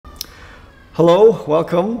Hello,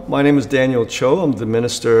 welcome. My name is Daniel Cho. I'm the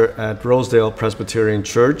minister at Rosedale Presbyterian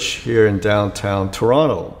Church here in downtown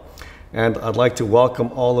Toronto. And I'd like to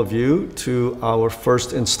welcome all of you to our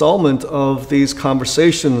first installment of these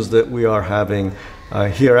conversations that we are having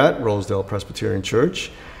here at Rosedale Presbyterian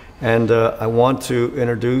Church. And I want to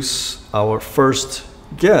introduce our first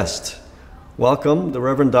guest. Welcome, the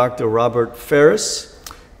Reverend Dr. Robert Faris,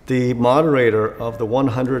 the moderator of the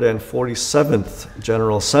 147th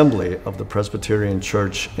General Assembly of the Presbyterian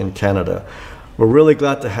Church in Canada. We're really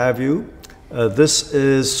glad to have you. This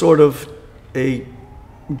is sort of a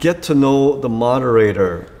get to know the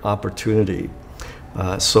moderator opportunity.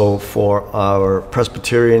 So for our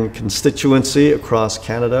Presbyterian constituency across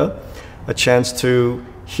Canada, a chance to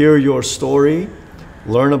hear your story,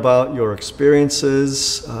 learn about your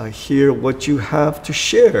experiences, hear what you have to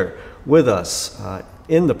share with us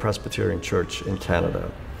in the Presbyterian Church in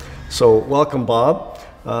Canada. So welcome, Bob.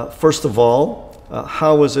 First of all,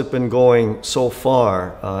 how has it been going so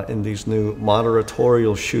far in these new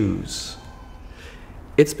moderatorial shoes?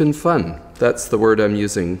 It's been fun. That's the word I'm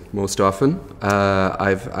using most often.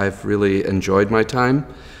 I've really enjoyed my time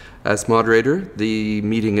as moderator. The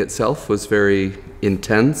meeting itself was very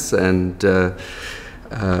intense and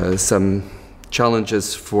some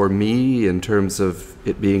challenges for me in terms of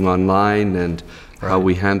it being online and how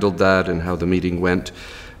we handled that and how the meeting went.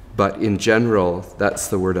 But in general, that's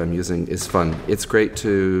the word I'm using, is fun. It's great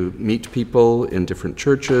to meet people in different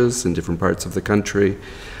churches in different parts of the country,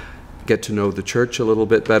 get to know the church a little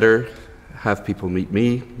bit better, have people meet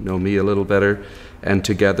me, know me a little better, and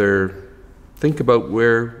together think about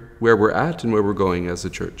where we're at and where we're going as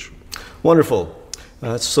a church. Wonderful.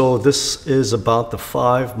 So this is about the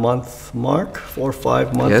 4-5 month mark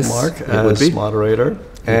as moderator,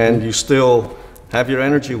 and you still have your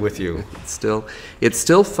energy with you. It's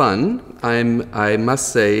still fun. I must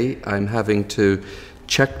say I'm having to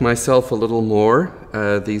check myself a little more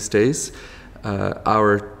these days.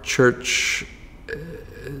 Our church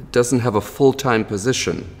doesn't have a full-time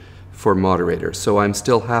position for moderator, so I'm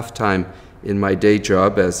still half-time in my day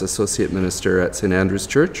job as associate minister at St. Andrew's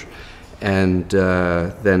Church, and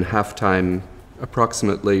then half-time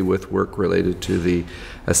approximately with work related to the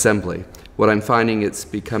assembly. What I'm finding, it's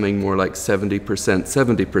becoming more like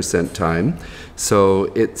 70% time. So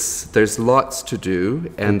there's lots to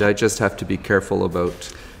do, and I just have to be careful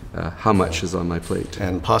about how much is on my plate.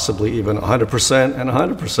 And possibly even 100% and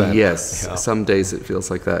 100%. Yes, yeah. Some days it feels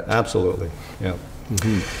like that. Absolutely, yeah.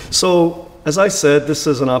 So, as I said, this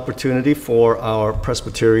is an opportunity for our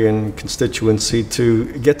Presbyterian constituency to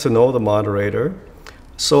get to know the moderator.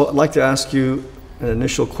 So I'd like to ask you an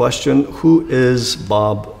initial question. Who is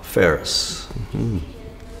Bob Faris?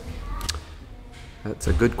 That's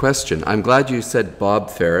a good question. I'm glad you said Bob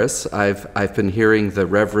Faris. I've been hearing the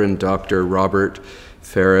Reverend Dr. Robert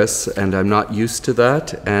Faris, and I'm not used to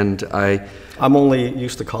that, and I'm only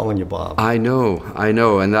used to calling you Bob. I know,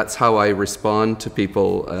 and that's how I respond to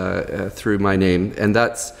people through my name, and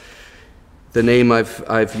that's the name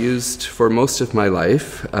I've used for most of my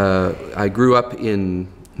life. I grew up in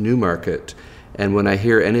Newmarket, and when I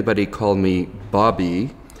hear anybody call me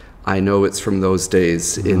Bobby, I know it's from those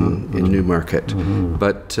days in Newmarket.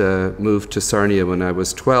 But moved to Sarnia when I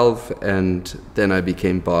was 12, and then I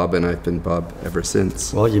became Bob, and I've been Bob ever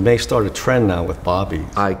since. Well, you may start a trend now with Bobby.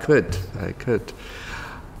 I could.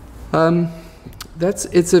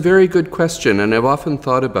 It's a very good question, and I've often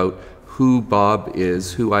thought about who Bob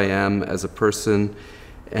is, who I am as a person,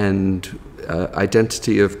 and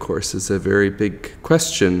identity, of course, is a very big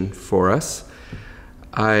question for us.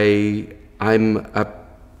 I'm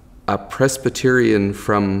a Presbyterian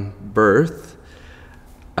from birth,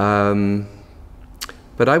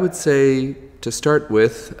 but I would say, to start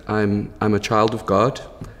with, I'm a child of God.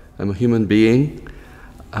 I'm a human being.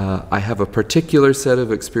 I have a particular set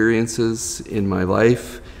of experiences in my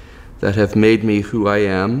life that have made me who I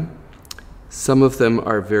am. Some of them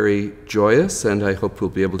are very joyous, and I hope we'll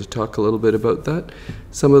be able to talk a little bit about that.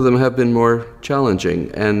 Some of them have been more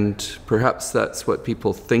challenging, and perhaps that's what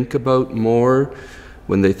people think about more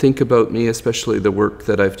when they think about me, especially the work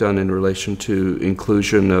that I've done in relation to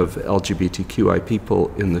inclusion of LGBTQI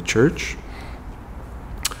people in the church.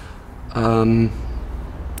 I'm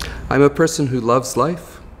a person who loves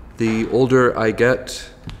life. The older I get,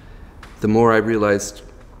 the more I realized,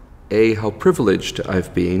 A, how privileged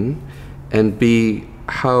I've been, and B,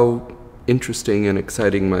 how interesting and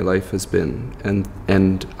exciting my life has been.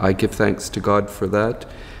 And I give thanks to God for that,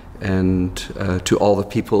 and to all the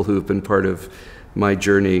people who have been part of my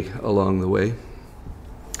journey along the way.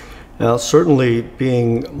 Now, certainly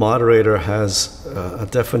being moderator has a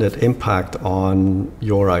definite impact on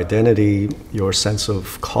your identity, your sense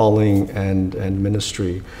of calling and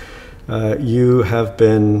ministry. You have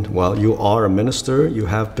been, well, you are a minister, you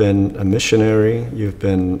have been a missionary, you've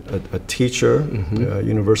been a teacher, a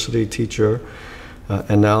university teacher,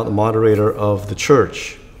 and now the moderator of the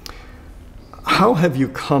church. How have you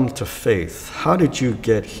come to faith? How did you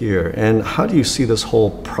get here? And how do you see this whole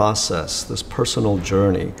process, this personal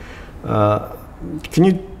journey? Can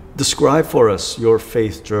you describe for us your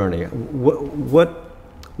faith journey? What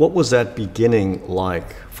was that beginning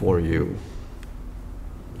like for you?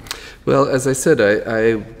 Well, as I said,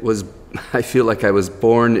 I feel like I was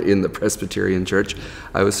born in the Presbyterian Church.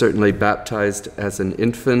 I was certainly baptized as an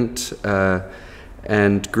infant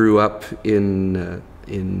and grew up in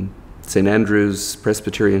St. Andrew's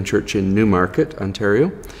Presbyterian Church in Newmarket,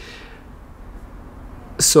 Ontario.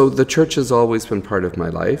 So the church has always been part of my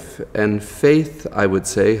life, and faith, I would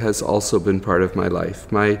say, has also been part of my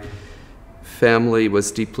life. My family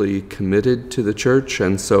was deeply committed to the church,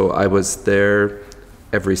 and so I was there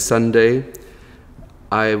every Sunday.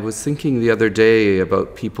 I was thinking the other day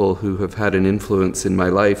about people who have had an influence in my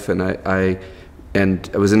life, and I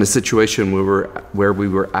was in a situation where we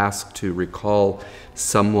were asked to recall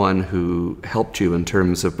someone who helped you in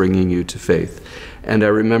terms of bringing you to faith. And I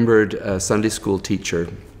remembered a Sunday school teacher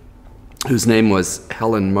whose name was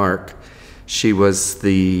Helen Mark. She was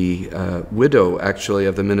the widow, actually,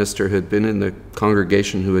 of the minister who had been in the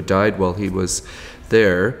congregation who had died while he was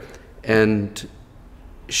there. And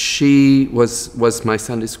she was my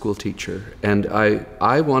Sunday school teacher. And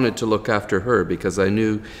I wanted to look after her because I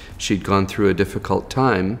knew she'd gone through a difficult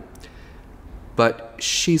time. But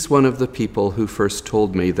she's one of the people who first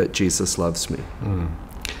told me that Jesus loves me.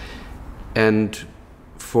 And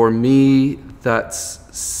for me, that's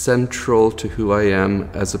central to who I am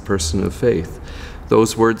as a person of faith.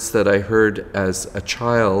 Those words that I heard as a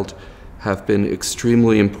child have been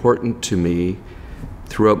extremely important to me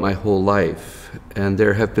throughout my whole life. And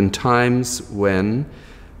there have been times when,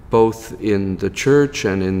 both in the church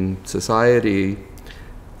and in society,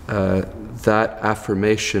 that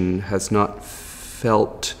affirmation has not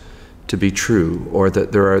felt to be true, or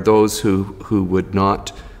that there are those who would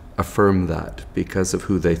not affirm that because of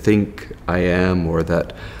who they think I am, or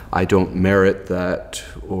that I don't merit that,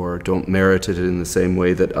 or don't merit it in the same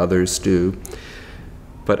way that others do.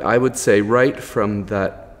 But I would say right from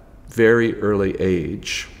that very early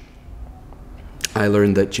age, I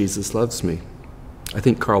learned that Jesus loves me. I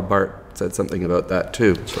think Karl Barth said something about that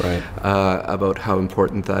too. That's right. About how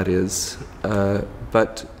important that is.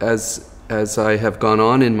 But as I have gone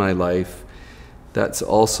on in my life, that's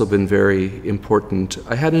also been very important.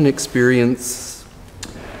 I had an experience,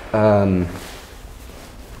 I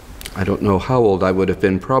don't know how old I would have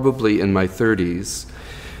been, probably in my 30s,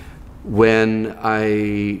 when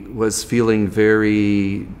I was feeling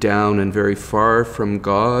very down and very far from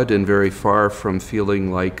God and very far from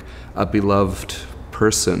feeling like a beloved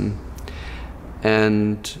person.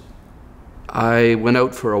 And I went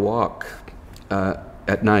out for a walk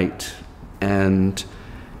at night, and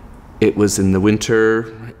it was in the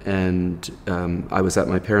winter, and I was at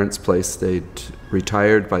my parents' place. They'd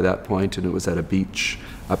retired by that point, and it was at a beach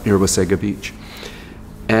up near Wasaga Beach.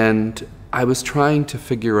 And I was trying to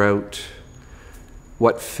figure out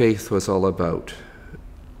what faith was all about.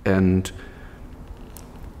 And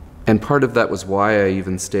part of that was why I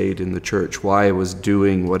even stayed in the church, why I was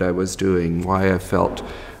doing what I was doing, why I felt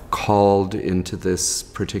called into this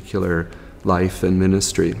particular life and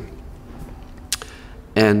ministry.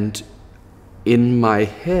 And in my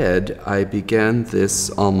head, I began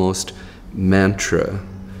this almost mantra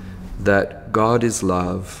that God is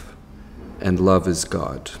love and love is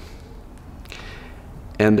God.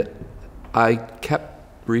 And I kept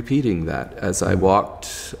repeating that as I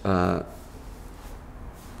walked that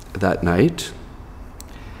night,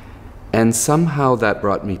 and somehow that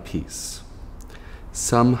brought me peace.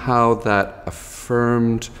 Somehow that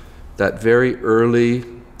affirmed those very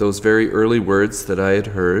early words that I had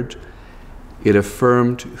heard. It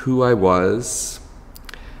affirmed who I was,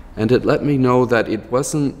 and it let me know that it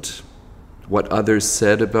wasn't what others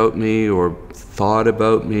said about me or thought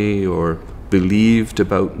about me or believed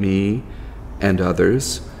about me and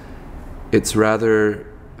others. It's rather,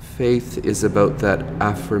 faith is about that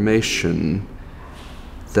affirmation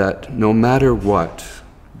that no matter what,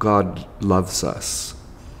 God loves us.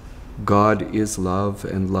 God is love,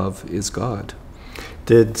 and love is God.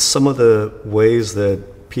 Did some of the ways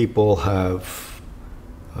that people have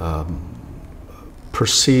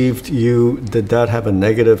perceived you, did that have a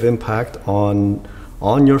negative impact on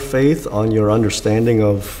your faith, on your understanding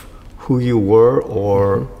of who you were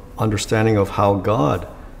or understanding of how God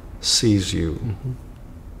sees you?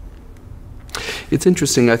 It's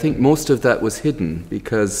interesting. I think most of that was hidden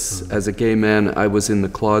because as a gay man, I was in the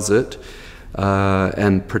closet,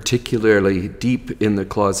 and particularly deep in the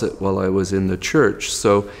closet while I was in the church.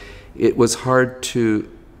 So it was hard to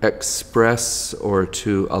express or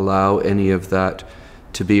to allow any of that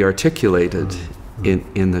to be articulated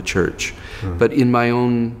in the church. But in my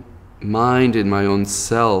own mind, in my own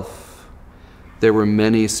self, there were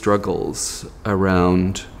many struggles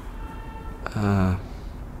around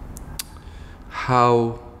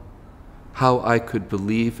how I could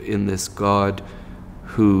believe in this God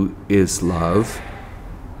who is love,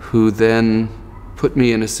 who then put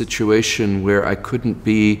me in a situation where I couldn't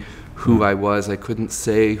be who I was, I couldn't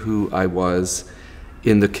say who I was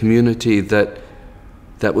in the community that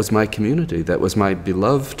was my community, that was my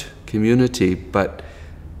beloved community, but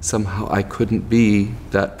somehow I couldn't be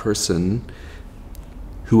that person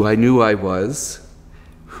who I knew I was,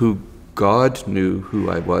 who God knew who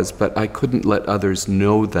I was, but I couldn't let others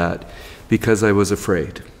know that because I was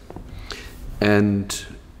afraid. And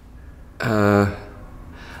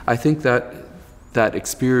I think that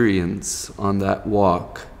experience on that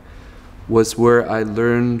walk was where I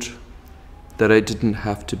learned that I didn't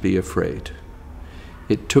have to be afraid.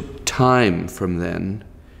 It took time from then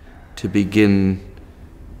to begin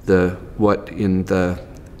what in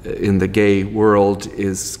the gay world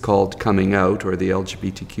is called coming out, or the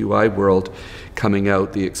LGBTQI world coming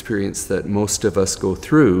out, the experience that most of us go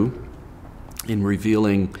through in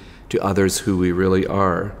revealing to others who we really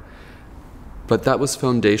are. But that was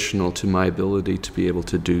foundational to my ability to be able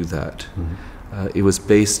to do that. It was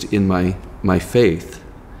based in my faith,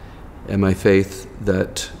 and my faith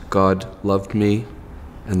that God loved me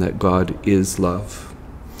and that God is love.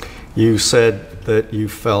 You said that you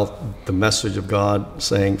felt the message of God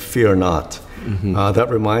saying, "Fear not." That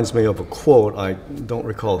reminds me of a quote. I don't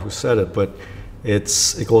recall who said it, but it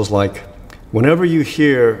goes like, "Whenever you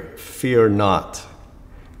hear 'fear not,'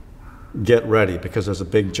 get ready because there's a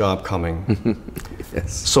big job coming."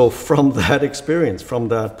 Yes. So from that experience, from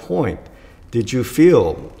that point, did you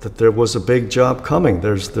feel that there was a big job coming?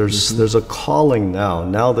 There's a calling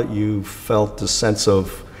now that you felt the sense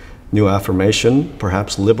of new affirmation,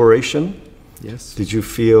 perhaps liberation? Yes. Did you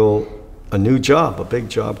feel a new job, a big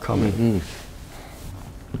job coming?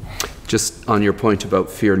 Just on your point about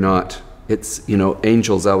fear not, it's,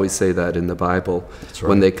 angels always say that in the Bible. That's right.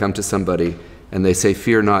 When they come to somebody and they say,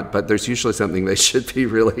 "Fear not," but there's usually something they should be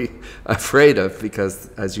really afraid of because,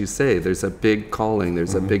 as you say, there's a big calling,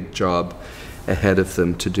 there's a big job ahead of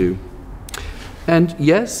them to do. And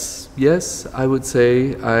yes, I would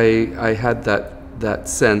say I had that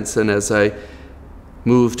sense, and as I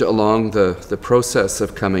moved along the process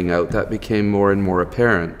of coming out, that became more and more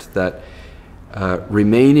apparent, that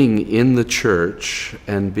remaining in the church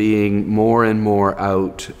and being more and more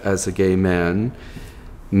out as a gay man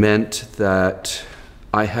meant that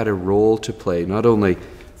I had a role to play, not only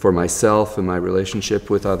for myself and my relationship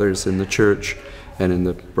with others in the church and in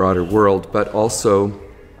the broader world, but also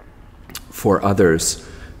for others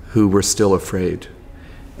who were still afraid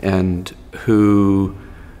and who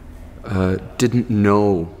didn't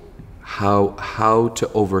know how to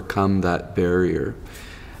overcome that barrier.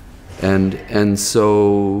 And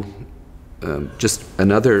so just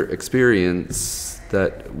another experience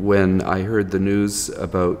that when I heard the news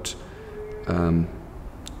about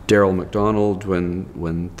Darrell MacDonald,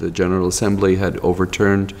 when the General Assembly had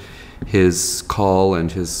overturned his call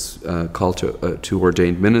and his call to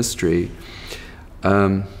ordained ministry,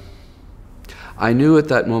 I knew at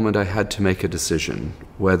that moment I had to make a decision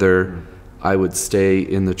whether I would stay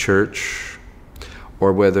in the church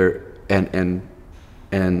or whether and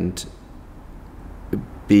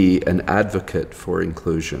be an advocate for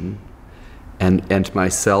inclusion and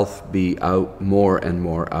myself be out more and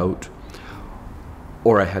more out,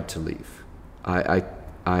 or I had to leave.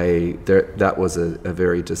 That was a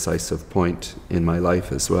very decisive point in my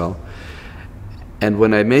life as well. And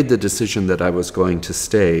when I made the decision that I was going to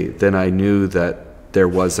stay, then I knew that there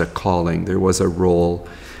was a calling, there was a role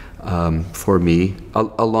for me,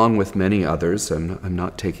 along with many others. I'm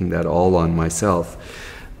not taking that all on myself,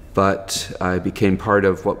 but I became part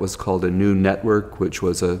of what was called a new network, which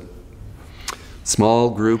was a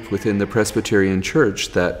small group within the Presbyterian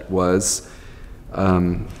Church that was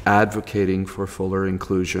advocating for fuller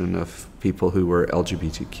inclusion of people who were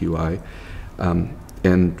LGBTQI,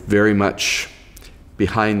 and very much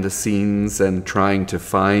behind the scenes and trying to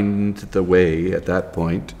find the way at that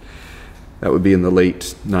point. That would be in the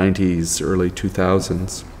late 90s, early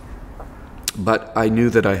 2000s. But I knew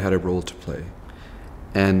that I had a role to play.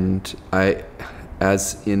 And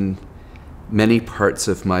as in many parts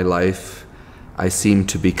of my life, I seem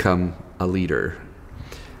to become a leader,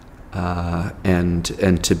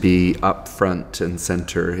 and to be up front and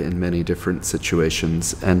center in many different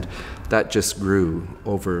situations, and that just grew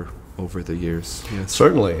over the years. Yes.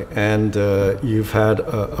 Certainly, and you've had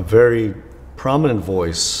a very prominent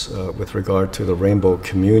voice with regard to the Rainbow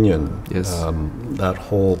Communion. Yes. That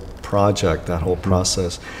whole project, that whole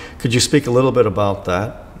process. Could you speak a little bit about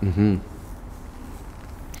that? Mm-hmm.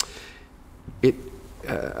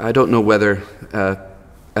 I don't know whether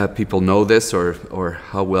people know this or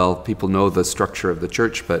how well people know the structure of the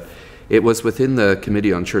church, but it was within the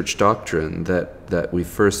Committee on Church Doctrine that we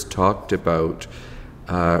first talked about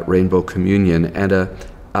Rainbow Communion and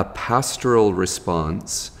a pastoral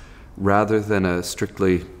response rather than a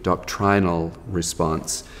strictly doctrinal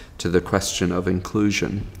response to the question of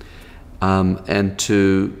inclusion, and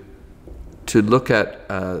to look at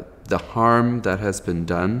the harm that has been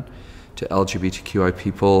done to LGBTQI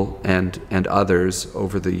people and others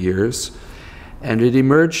over the years. And it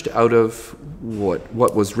emerged out of what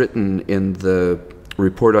was written in the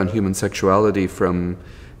Report on Human Sexuality from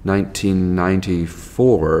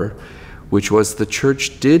 1994, which was the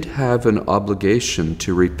church did have an obligation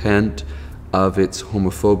to repent of its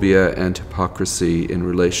homophobia and hypocrisy in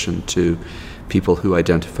relation to people who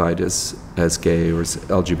identified as gay or as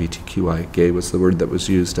LGBTQI. Gay was the word that was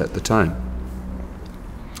used at the time.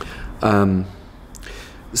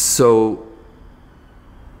 So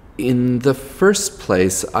in the first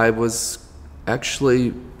place, I was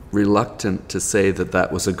actually reluctant to say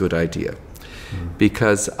that was a good idea,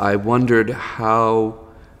 because I wondered how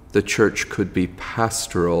the church could be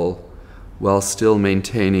pastoral while still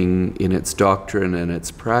maintaining in its doctrine and its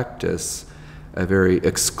practice a very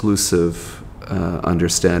exclusive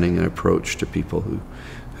understanding and approach to people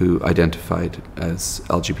who identified as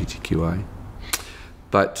LGBTQI.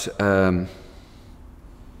 But the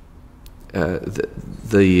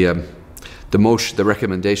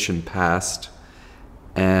recommendation passed,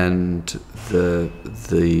 and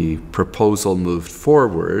the proposal moved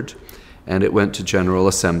forward, and it went to General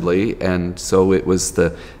Assembly, and so it was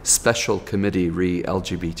the Special Committee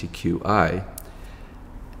re-LGBTQI,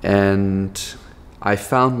 and I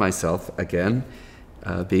found myself again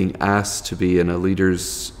being asked to be in a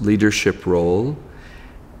leadership role.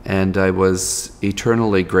 And I was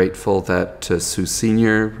eternally grateful that Sue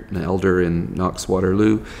Sr., an elder in Knox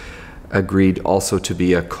Waterloo, agreed also to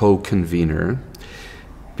be a co-convener,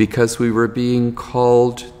 because we were being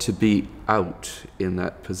called to be out in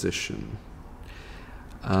that position.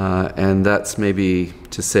 And that's maybe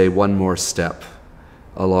to say one more step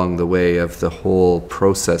along the way of the whole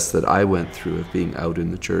process that I went through of being out in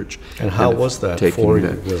the church. And how was that for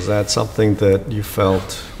you? Was that something that you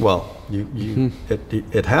felt, well,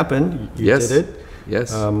 it happened, you did it?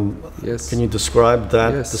 Yes. Yes. Can you describe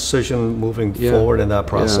that decision moving forward in that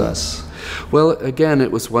process? Yeah. Well, again,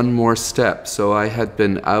 it was one more step. So I had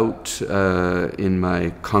been out in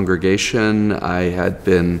my congregation. I had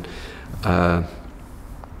been,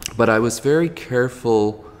 but I was very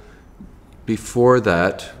careful before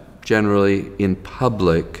that, generally in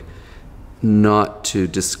public, not to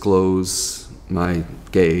disclose my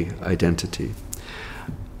gay identity.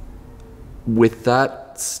 With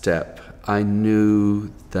that step, I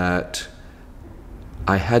knew that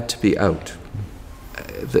I had to be out.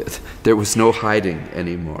 There was no hiding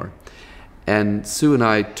anymore. And Sue and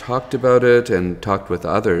I talked about it and talked with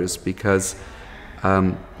others, because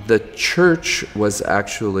the church was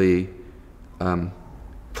actually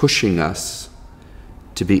pushing us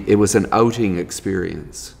to be, it was an outing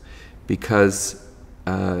experience, because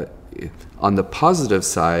on the positive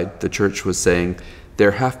side, the church was saying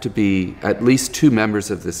there have to be at least 2 members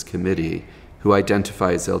of this committee who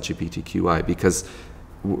identify as LGBTQI, because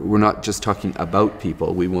we're not just talking about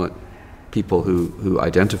people, we want people who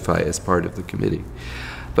identify as part of the committee.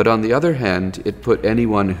 But on the other hand, it put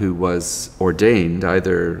anyone who was ordained,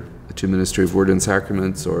 either to Ministry of Word and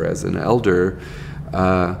Sacraments or as an elder,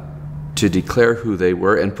 to declare who they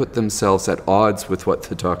were and put themselves at odds with what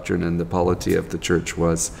the doctrine and the polity of the church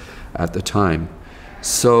was at the time.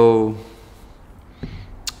 So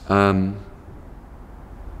I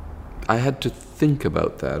had to think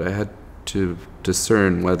about that. I had to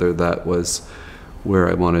discern whether that was where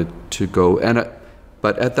I wanted to go.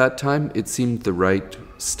 But at that time, it seemed the right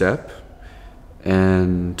step.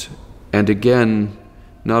 And again,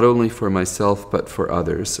 not only for myself, but for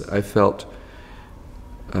others. I felt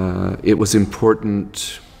it was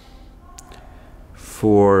important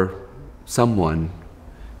for someone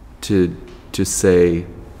to say,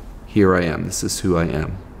 here I am, this is who I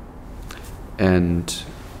am. and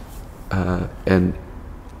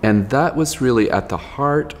that was really at the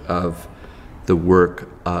heart of the work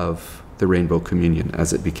of the Rainbow Communion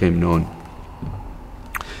as it became known.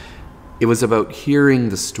 It was about hearing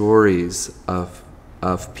the stories of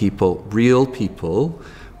people, real people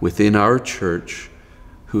within our church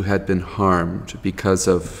who had been harmed because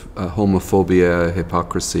of homophobia,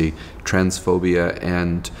 hypocrisy, transphobia,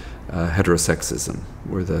 and heterosexism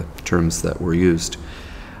were the terms that were used.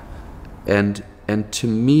 And to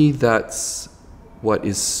me, that's what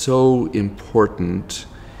is so important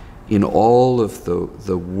in all of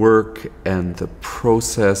the work and the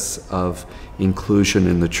process of inclusion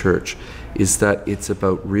in the church, is that it's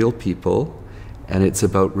about real people and it's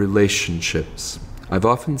about relationships. I've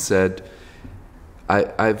often said,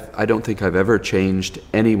 I don't think I've ever changed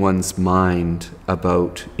anyone's mind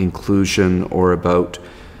about inclusion or about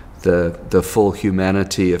the full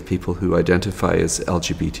humanity of people who identify as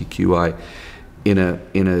LGBTQI in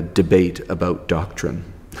a debate about doctrine.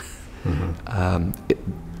 Mm-hmm.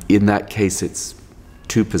 In that case, it's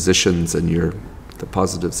two positions, and you're the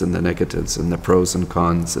positives and the negatives, and the pros and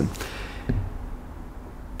cons.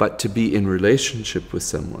 But to be in relationship with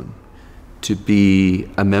someone, to be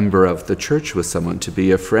a member of the church with someone, to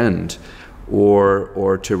be a friend,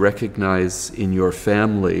 or to recognize in your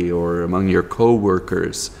family or among your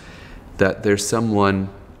co-workers that there's someone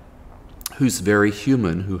who's very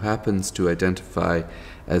human, who happens to identify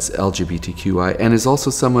as LGBTQI, and is also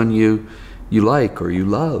someone you like or you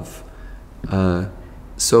love.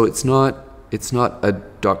 So it's not a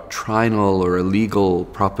doctrinal or a legal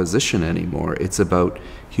proposition anymore. It's about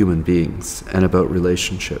human beings and about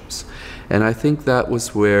relationships. And I think that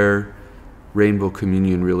was where Rainbow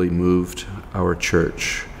Communion really moved our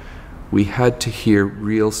church. We had to hear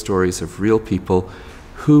real stories of real people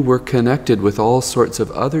who were connected with all sorts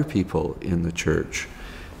of other people in the church.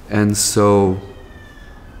 And so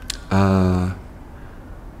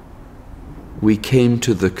we came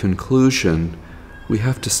to the conclusion, we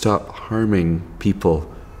have to stop harming people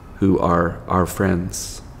who are our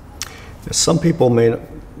friends. Some people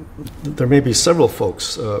there may be several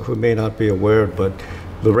folks who may not be aware, but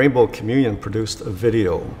the Rainbow Communion produced a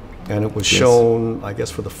video, and it was shown, I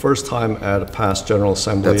guess, for the first time at a past General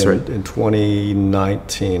Assembly in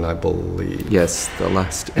 2019, I believe. Yes, the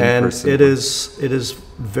last in-person. And it is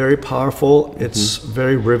very powerful. It's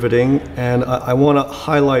very riveting, and I want to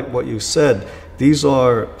highlight what you said. These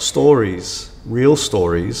are stories, real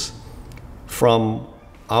stories, from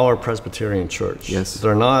our Presbyterian church. Yes.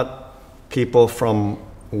 They're not people from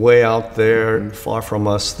way out there, far from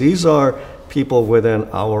us. These are people within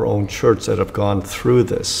our own church that have gone through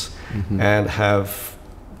this and have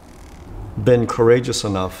been courageous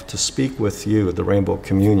enough to speak with you at the Rainbow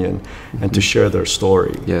Communion and to share their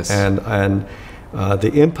story. Yes. And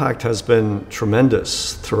the impact has been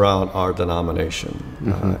tremendous throughout our denomination.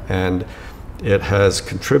 And it has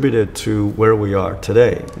contributed to where we are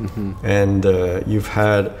today. And you've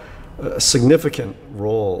had a significant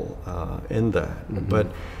role in that. But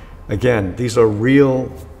again, these are real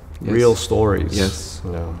stories. Yes.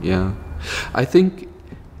 You know. Yeah. I think,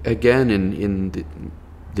 again, in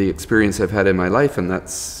the experience I've had in my life, and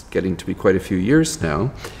that's getting to be quite a few years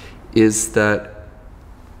now, is that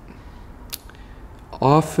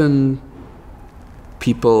often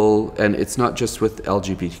people, and it's not just with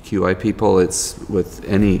LGBTQI people, it's with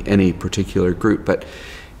any particular group, but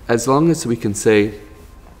as long as we can say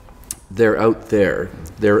they're out there,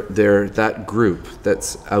 they're that group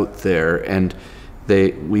that's out there, and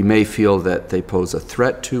we may feel that they pose a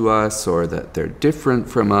threat to us, or that they're different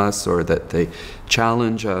from us, or that they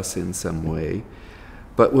challenge us in some way.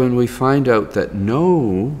 But when we find out that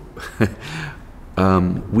no,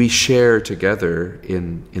 we share together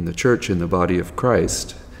in the church, in the body of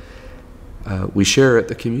Christ, we share at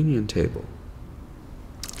the communion table.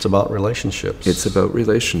 It's about relationships. It's about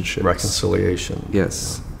relationships. Reconciliation.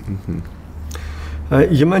 Yes.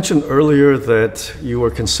 You mentioned earlier that you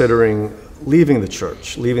were considering leaving the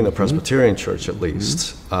church, leaving the Presbyterian church at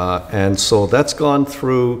least. And so that's gone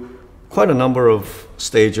through quite a number of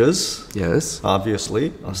stages. Yes.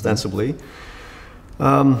 Obviously, ostensibly.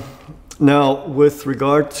 Now, with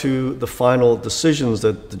regard to the final decisions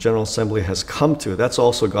that the General Assembly has come to, that's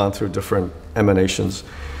also gone through different emanations.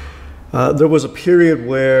 There was a period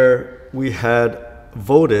where we had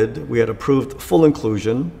voted, we had approved full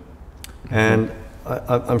inclusion, and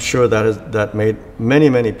I'm sure that made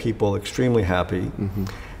many people extremely happy.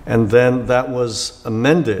 And then that was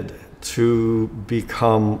amended to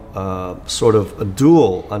become sort of a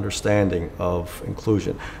dual understanding of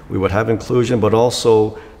inclusion. We would have inclusion, but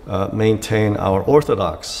also maintain our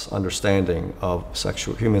orthodox understanding of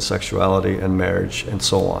human sexuality and marriage and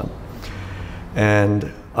so on.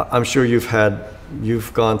 And I'm sure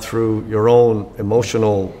you've gone through your own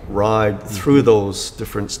emotional ride through those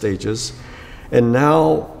different stages, and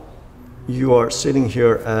now you are sitting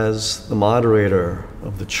here as the moderator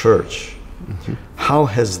of the church. Mm-hmm. How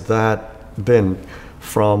has that been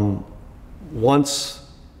from once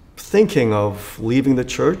thinking of leaving the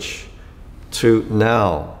church to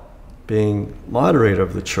now being moderator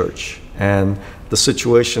of the church, and the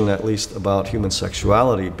situation, at least about human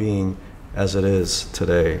sexuality, being as it is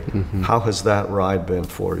today? Mm-hmm. How has that ride been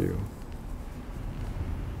for you?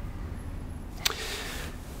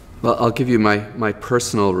 Well, I'll give you my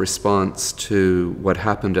personal response to what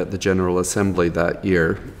happened at the General Assembly that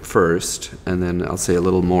year first, and then I'll say a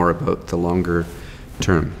little more about the longer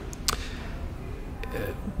term.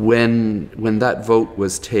 When that vote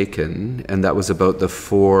was taken, and that was about the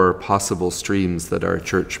 4 possible streams that our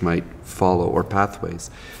church might follow, or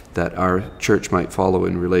pathways that our church might follow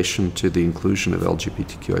in relation to the inclusion of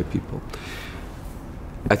LGBTQI people,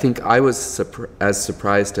 I think I was as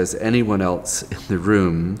surprised as anyone else in the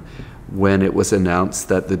room when it was announced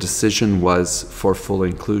that the decision was for full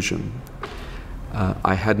inclusion.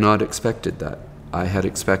 I had not expected that. I had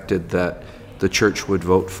expected that the church would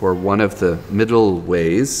vote for one of the middle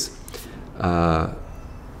ways,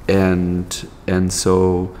 and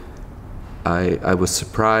so I was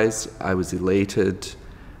surprised, I was elated,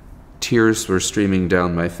 tears were streaming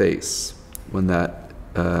down my face when that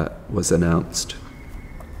was announced.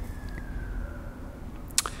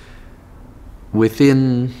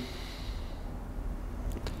 Within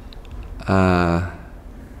a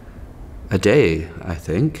day, I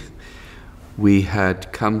think, we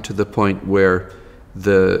had come to the point where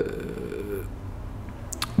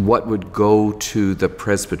what would go to the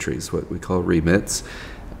presbyteries, what we call remits,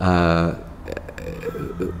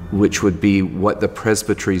 which would be what the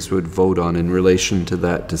presbyteries would vote on in relation to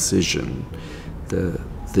that decision,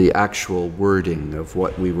 the actual wording of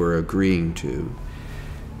what we were agreeing to,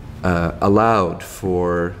 allowed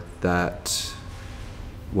for that,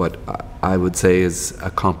 what I would say is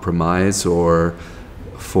a compromise, or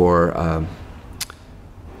for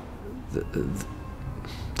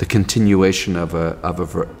the continuation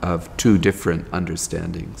of 2 different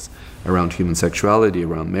understandings around human sexuality,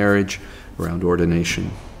 around marriage, around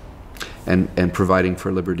ordination, and providing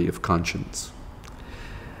for liberty of conscience.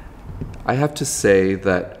 I have to say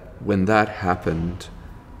that when that happened,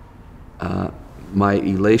 my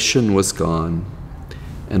elation was gone,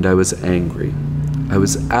 and I was angry. I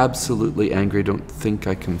was absolutely angry. I don't think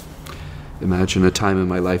I can imagine a time in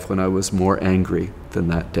my life when I was more angry than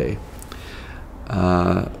that day.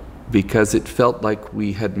 Because it felt like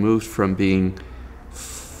we had moved from being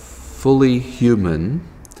fully human,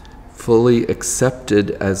 fully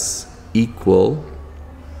accepted as equal,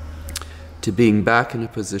 to being back in a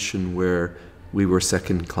position where we were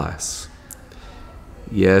second class.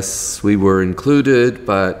 Yes, we were included,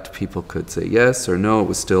 but people could say yes or no. It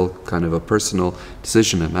was still kind of a personal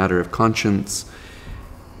decision, a matter of conscience.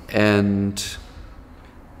 And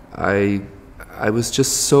I was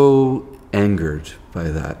just so angered by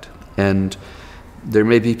that. And there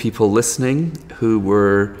may be people listening who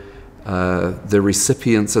were the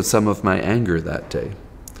recipients of some of my anger that day.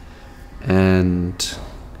 And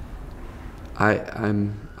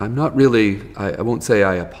I'm not really, I won't say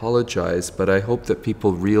I apologize, but I hope that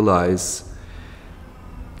people realize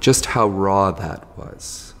just how raw that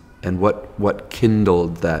was and what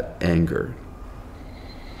kindled that anger.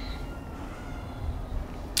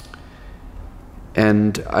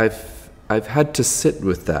 And I've had to sit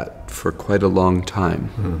with that for quite a long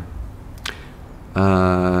time.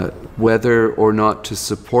 Whether or not to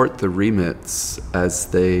support the remits as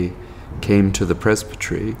they came to the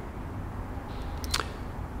presbytery,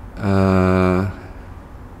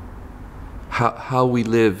 how we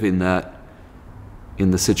live in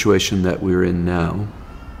the situation that we're in now.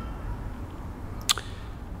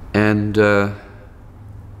 And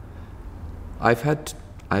I've had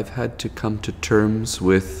to come to terms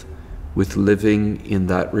with living in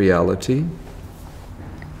that reality.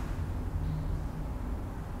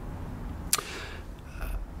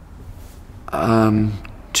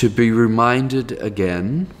 To be reminded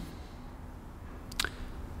again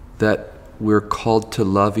that we're called to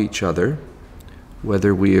love each other,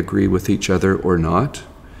 whether we agree with each other or not.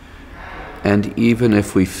 And even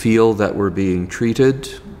if we feel that we're being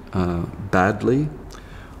treated badly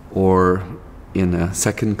or in a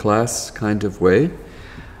second-class kind of way,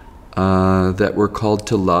 that we're called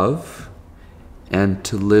to love and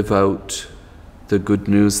to live out the good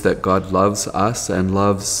news that God loves us and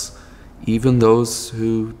loves even those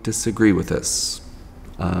who disagree with us,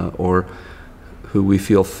 or who we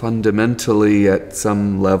feel fundamentally at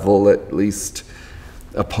some level at least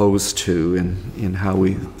opposed to in how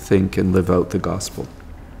we think and live out the gospel.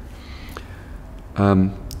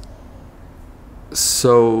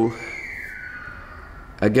 So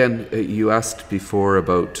again, you asked before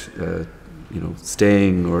about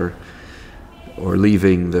staying or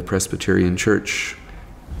leaving the Presbyterian Church.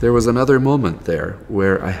 There was another moment there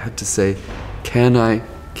where I had to say, can I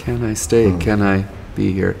stay? Can I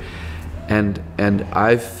be here? And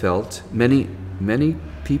I've felt many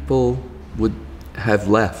people would have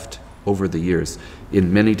left over the years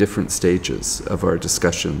in many different stages of our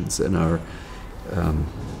discussions and our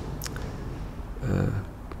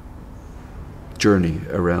journey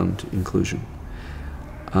around inclusion.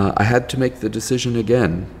 I had to make the decision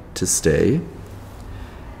again to stay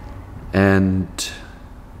and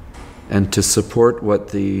to support what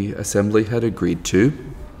the Assembly had agreed to,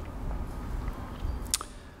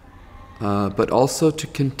 but also to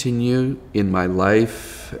continue in my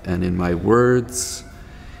life and in my words,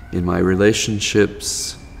 in my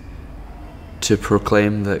relationships, to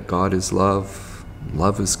proclaim that God is love,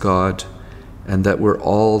 love is God, and that we're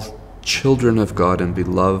all children of God and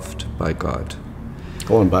beloved by God.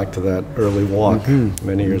 Going back to that early walk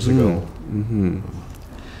many years ago.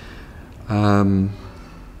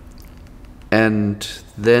 And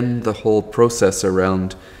then the whole process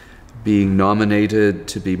around being nominated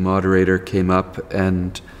to be moderator came up,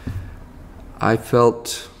 and I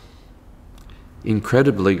felt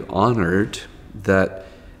incredibly honored that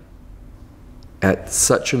at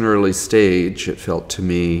such an early stage, it felt to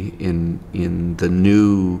me in the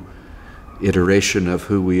new iteration of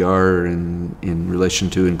who we are in relation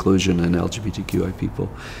to inclusion and LGBTQI people,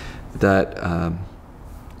 that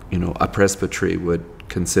a presbytery would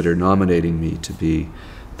consider nominating me to be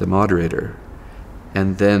the moderator.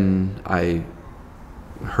 And then I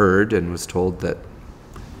heard and was told that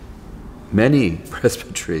many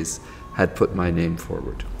presbyteries had put my name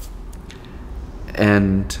forward.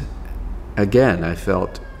 And again, I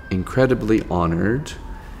felt incredibly honored,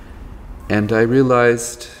 and I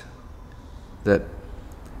realized that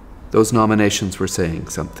those nominations were saying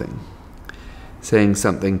something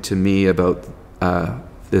to me about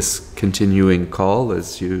this continuing call,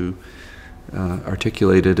 as you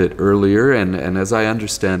articulated it earlier, and as I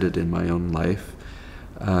understand it in my own life,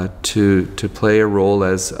 to play a role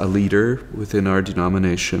as a leader within our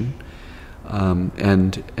denomination,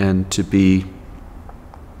 and to be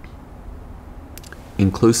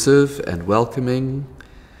inclusive and welcoming,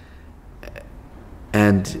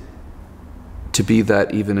 and to be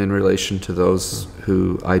that even in relation to those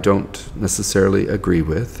who I don't necessarily agree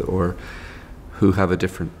with, or who have a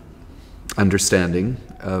different understanding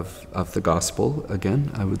of the gospel, again,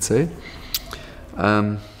 I would say.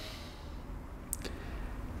 And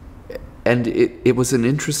it was an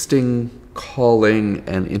interesting calling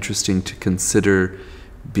and interesting to consider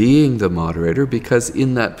being the moderator, because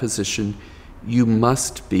in that position you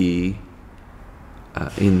must be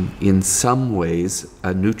in some ways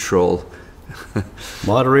a neutral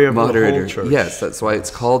moderator of the whole church. Yes, that's why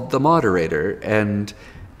it's called the moderator, and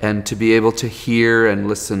to be able to hear and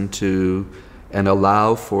listen to and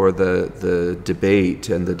allow for the debate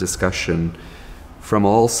and the discussion from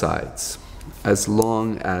all sides, as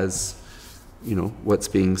long as what's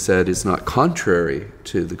being said is not contrary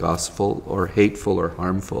to the gospel or hateful or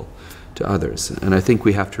harmful to others. And I think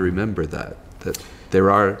we have to remember that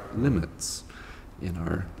there are limits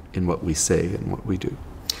in what we say and what we do.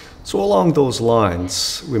 So along those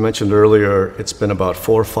lines, we mentioned earlier, it's been about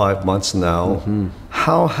 4 or 5 months now.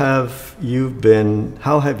 How have you been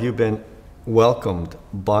welcomed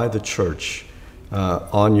by the church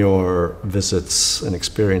on your visits and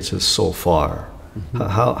experiences so far?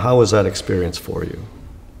 How was that experience for you?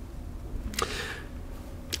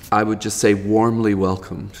 I would just say warmly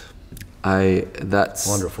welcomed. That's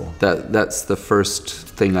wonderful. That's the first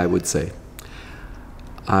thing I would say.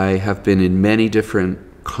 I have been in many different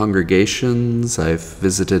congregations. I've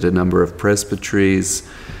visited a number of presbyteries.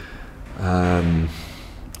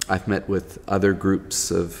 I've met with other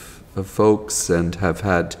groups of folks and have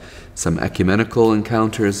had some ecumenical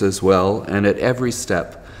encounters as well. And at every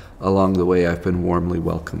step along the way, I've been warmly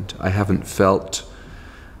welcomed. I haven't felt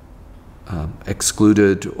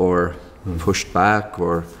excluded or pushed back,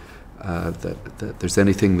 or that there's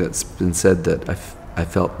anything that's been said that I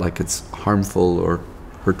felt like it's harmful or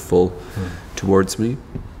hurtful towards me.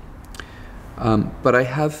 But I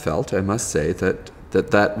have felt, I must say, that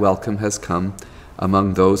that welcome has come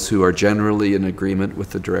among those who are generally in agreement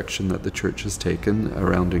with the direction that the church has taken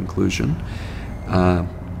around inclusion.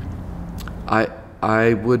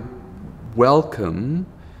 I would welcome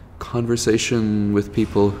conversation with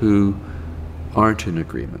people who aren't in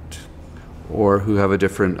agreement or who have a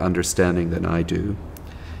different understanding than I do.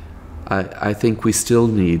 I think we still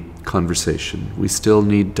need conversation. We still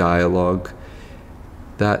need dialogue.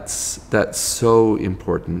 That's so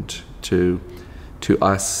important to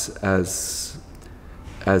us as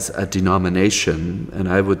a denomination, and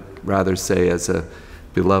I would rather say as a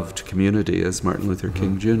beloved community, as Martin Luther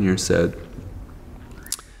King Jr. said,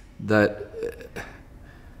 that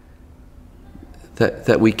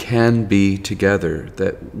we can be together,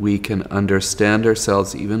 that we can understand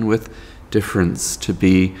ourselves even with difference to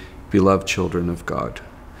be beloved children of God.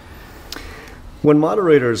 When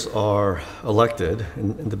moderators are elected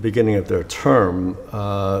in the beginning of their term,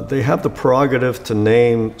 they have the prerogative to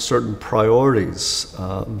name certain priorities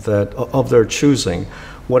that of their choosing,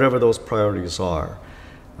 whatever those priorities are.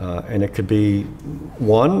 And it could be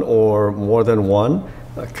one or more than one.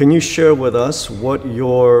 Can you share with us what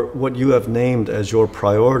you have named as your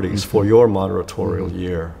priorities for your moderatorial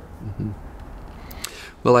year?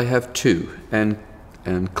 Well, I have two, and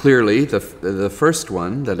clearly the first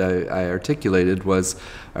one that I articulated was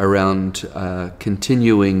around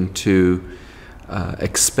continuing to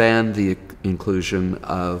expand the inclusion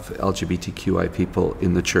of LGBTQI people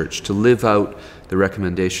in the church, to live out the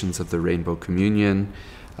recommendations of the Rainbow Communion,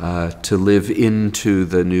 to live into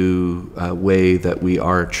the new way that we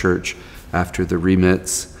are a church after the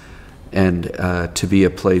remits, and to be a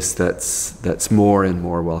place that's more and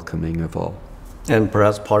more welcoming of all. And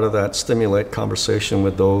perhaps part of that, stimulate conversation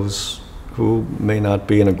with those who may not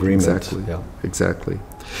be in agreement. Exactly. Yeah. Exactly.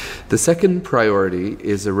 The second priority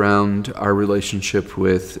is around our relationship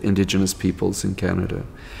with Indigenous peoples in Canada.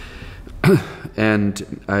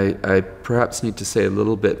 And I perhaps need to say a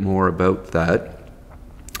little bit more about that.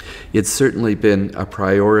 It's certainly been a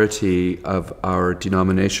priority of our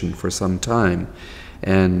denomination for some time,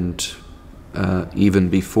 and even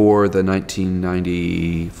before the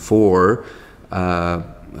 1994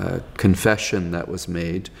 confession that was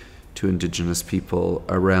made to Indigenous people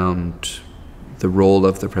around the role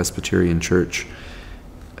of the Presbyterian Church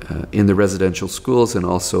in the residential schools and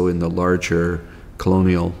also in the larger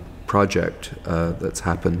colonial project that's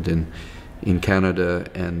happened in Canada,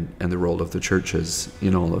 and the role of the churches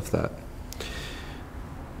in all of that.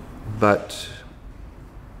 But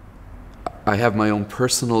I have my own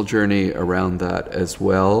personal journey around that as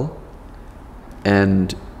well,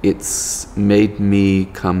 and it's made me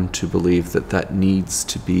come to believe that needs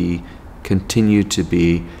to continue to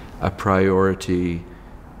be a priority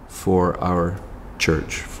for our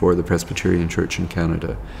church, for the Presbyterian Church in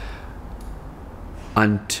Canada,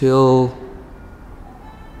 until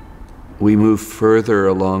we move further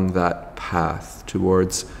along that path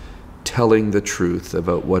towards telling the truth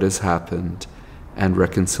about what has happened and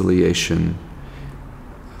reconciliation.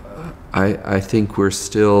 I think we're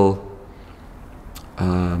still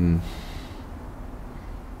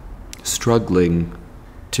struggling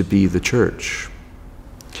to be the church.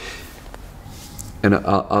 And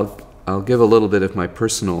I'll give a little bit of my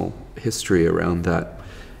personal history around that.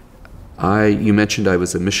 You mentioned I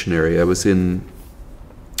was a missionary. I was in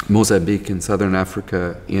Mozambique in southern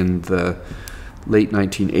Africa in the late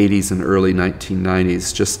 1980s and early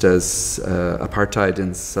 1990s, just as apartheid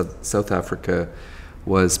in South Africa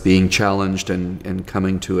was being challenged and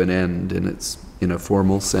coming to an end in a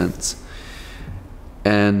formal sense.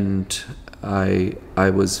 And I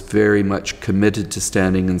was very much committed to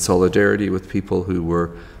standing in solidarity with people who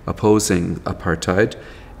were opposing apartheid.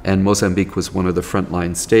 And Mozambique was one of the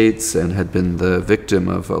frontline states and had been the victim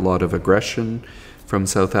of a lot of aggression from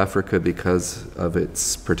South Africa because of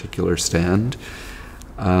its particular stand.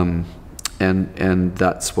 And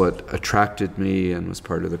that's what attracted me and was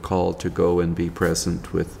part of the call to go and be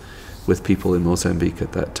present with people in Mozambique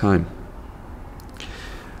at that time.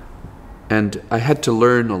 And I had to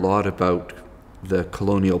learn a lot about the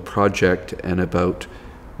colonial project and about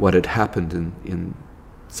what had happened in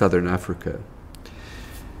southern Africa.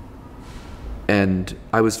 And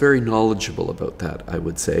I was very knowledgeable about that, I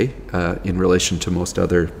would say, in relation to most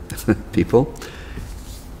other people.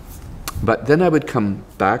 But then I would come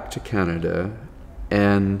back to Canada,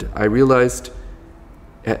 and I realized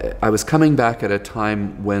I was coming back at a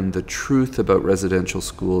time when the truth about residential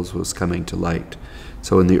schools was coming to light,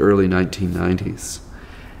 so in the early 1990s.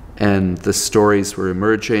 And the stories were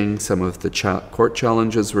emerging, some of the court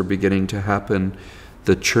challenges were beginning to happen,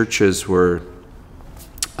 the churches were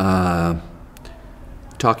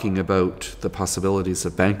talking about the possibilities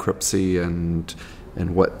of bankruptcy and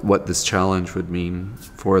what this challenge would mean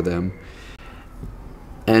for them.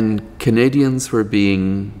 And Canadians were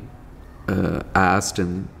being asked,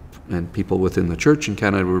 and people within the church in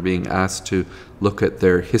Canada were being asked to look at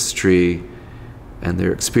their history and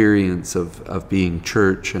their experience of being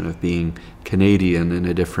church and of being Canadian in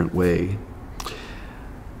a different way.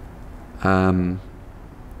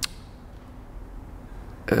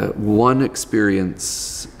 One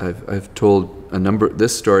experience, I've told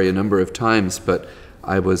this story a number of times, but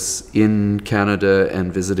I was in Canada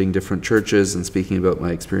and visiting different churches and speaking about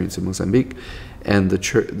my experience in Mozambique, and the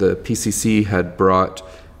PCC had brought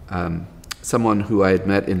someone who I had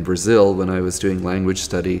met in Brazil when I was doing language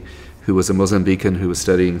study, who was a Mozambican who was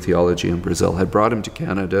studying theology in Brazil, had brought him to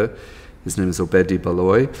Canada. His name is Obedi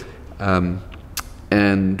Baloy.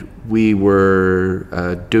 And we were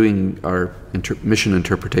doing our mission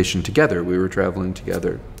interpretation together. We were traveling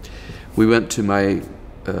together. We went to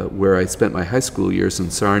where I spent my high school years in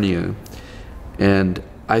Sarnia, and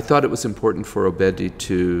I thought it was important for Obedi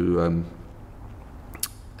to,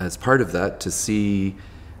 as part of that, to see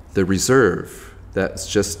the reserve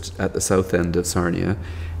that's just at the south end of Sarnia.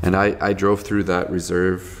 And I drove through that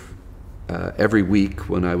reserve every week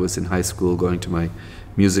when I was in high school, going to my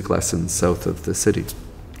music lessons south of the city.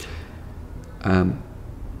 I'm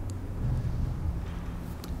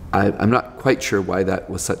not quite sure why that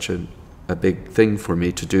was such a big thing for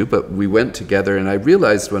me to do, but we went together, and I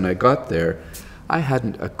realized when I got there, I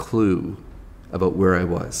hadn't a clue about where I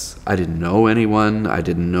was. I didn't know anyone. I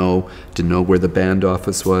didn't know where the band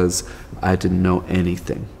office was. I didn't know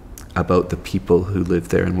anything about the people who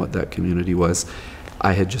lived there and what that community was.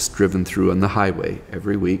 I had just driven through on the highway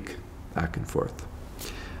every week, back and forth.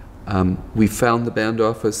 We found the band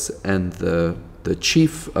office, and the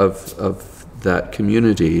chief of that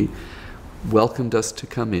community welcomed us to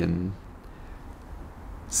come in,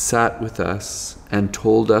 sat with us, and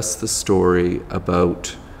told us the story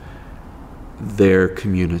about their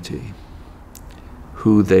community,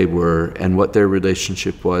 who they were, and what their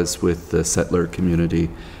relationship was with the settler community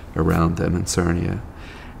around them in Sarnia.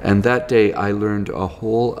 And that day I learned a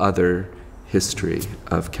whole other history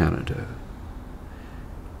of Canada.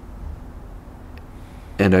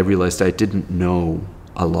 And I realized I didn't know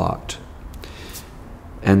a lot.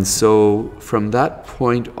 And so from that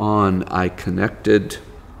point on, I connected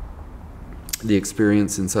the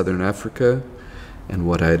experience in Southern Africa and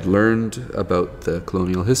what I had learned about the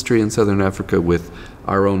colonial history in Southern Africa with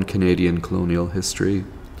our own Canadian colonial history.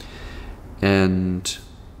 And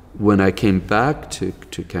when I came back to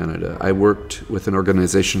Canada, I worked with an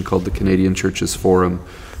organization called the Canadian Churches Forum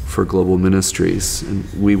for Global Ministries. And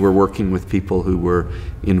we were working with people who were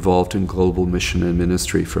involved in global mission and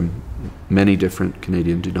ministry from many different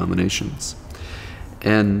Canadian denominations.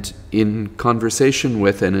 And in conversation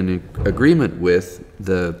with and in agreement with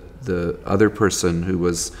the other person who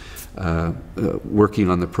was working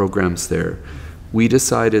on the programs there, we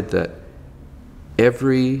decided that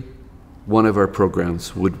every one of our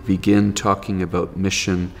programs would begin talking about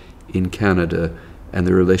mission in Canada and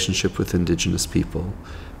the relationship with Indigenous people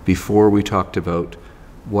before we talked about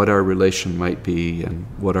what our relation might be and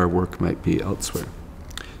what our work might be elsewhere.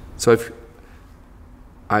 So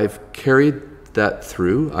I've carried that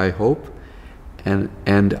through, I hope,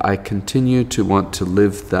 and I continue to want to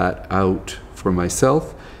live that out for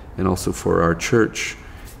myself and also for our church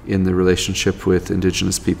in the relationship with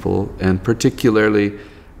Indigenous people, and particularly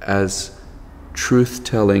as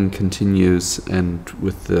truth-telling continues, and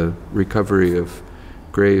with the recovery of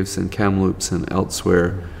graves and Kamloops and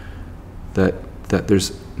elsewhere, that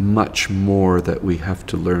there's much more that we have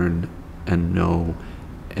to learn and know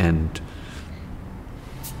and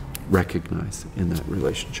recognize in that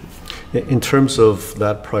relationship. In terms of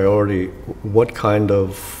that priority, what kind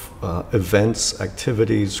of events,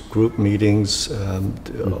 activities, group meetings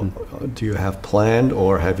do you have planned,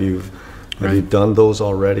 or have you done those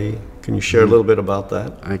already? Can you share a little bit about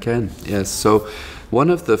that? I can, yes. So one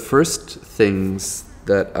of the first things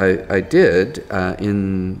that I did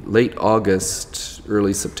in late August,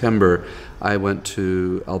 early September, I went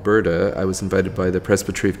to Alberta. I was invited by the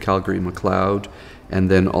Presbyterian of Calgary MacLeod, and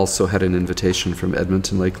then also had an invitation from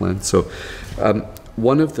Edmonton Lakeland. So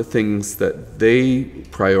one of the things that they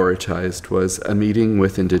prioritized was a meeting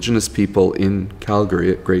with Indigenous people in Calgary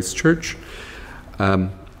at Grace Church.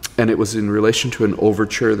 And it was in relation to an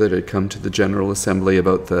overture that had come to the General Assembly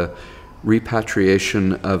about the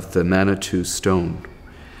repatriation of the Manitou stone,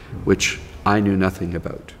 which I knew nothing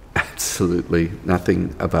about, absolutely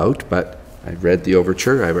nothing about, but I read the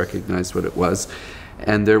overture, I recognized what it was.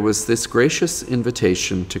 And there was this gracious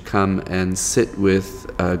invitation to come and sit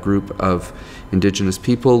with a group of Indigenous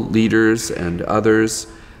people, leaders and others,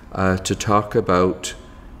 to talk about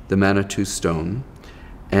the Manitou stone.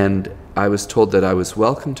 And I was told that I was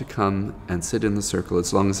welcome to come and sit in the circle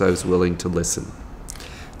as long as I was willing to listen.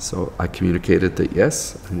 So I communicated that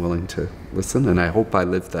yes, I'm willing to listen, and I hope I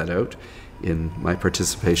lived that out in my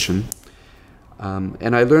participation.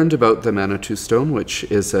 And I learned about the Manitou stone, which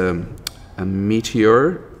is a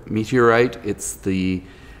meteorite. It's the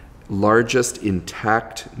largest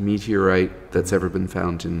intact meteorite that's ever been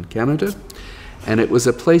found in Canada. And it was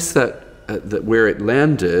a place that where it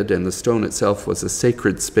landed, and the stone itself was a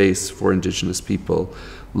sacred space for Indigenous people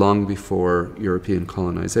long before European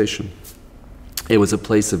colonization. It was a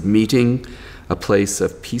place of meeting, a place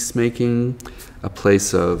of peacemaking, a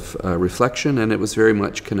place of reflection, and it was very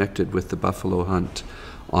much connected with the buffalo hunt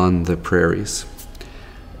on the prairies.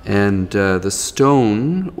 And the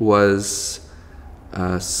stone was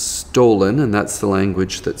stolen, and that's the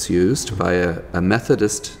language that's used, by a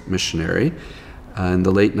Methodist missionary in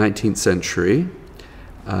the late 19th century.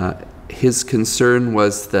 His concern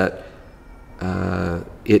was that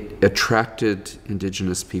it attracted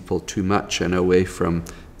Indigenous people too much and away from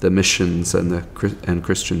the missions and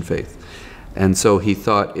Christian faith. And so he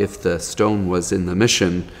thought if the stone was in the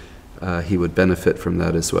mission, he would benefit from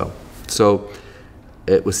that as well. So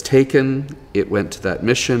it was taken, it went to that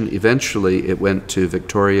mission. Eventually it went to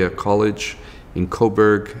Victoria College in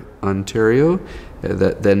Cobourg, Ontario,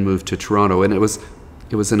 that then moved to Toronto. And it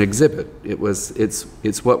was an exhibit.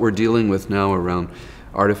 It's what we're dealing with now around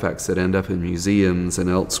artifacts that end up in museums and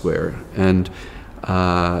elsewhere. And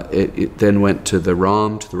it then went to the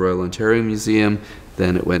ROM, to the Royal Ontario Museum.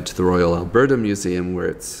 Then it went to the Royal Alberta Museum, where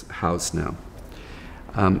it's housed now.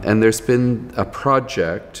 And there's been a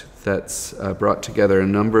project that's brought together a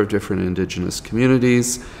number of different Indigenous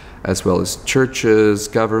communities, as well as churches,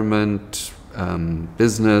 government,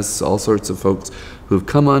 business, all sorts of folks who've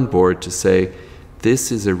come on board to say,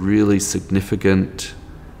 this is a really significant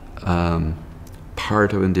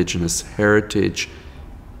part of Indigenous heritage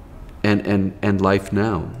and life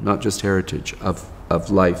now, not just heritage, of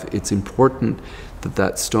life. It's important that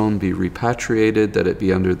that stone be repatriated, that it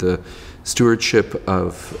be under the stewardship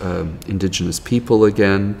of Indigenous people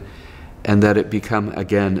again, and that it become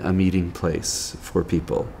again a meeting place for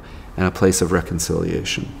people and a place of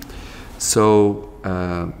reconciliation. So,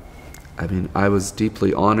 I mean, I was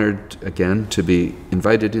deeply honored again to be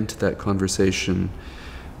invited into that conversation,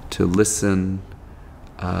 to listen,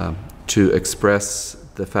 to express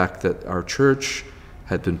the fact that our church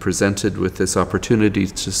had been presented with this opportunity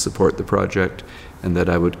to support the project, and that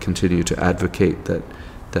I would continue to advocate that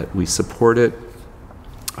we support it.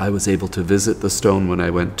 I was able to visit the stone when I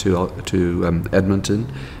went to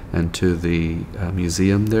Edmonton and to the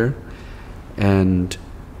museum there.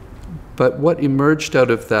 But what emerged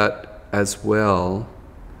out of that as well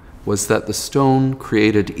was that the stone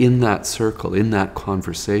created in that circle, in that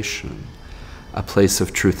conversation, a place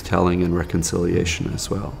of truth-telling and reconciliation as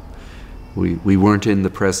well. We weren't in the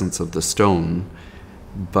presence of the stone,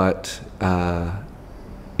 but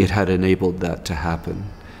it had enabled that to happen.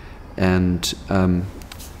 And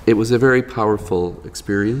it was a very powerful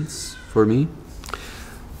experience for me.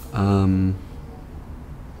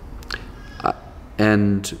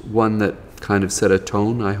 And one that kind of set a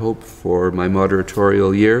tone, I hope, for my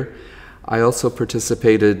moderatorial year. I also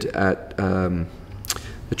participated at the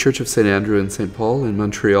Church of St. Andrew and St. Paul in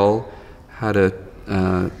Montreal, had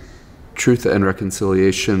a Truth and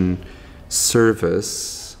Reconciliation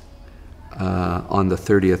service on the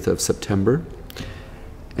 30th of September.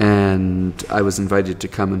 And I was invited to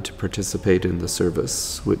come and to participate in the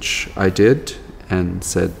service, which I did, and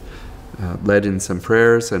led in some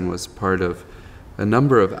prayers, and was part of a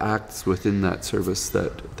number of acts within that service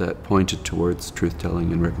that pointed towards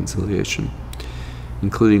truth-telling and reconciliation,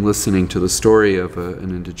 including listening to the story of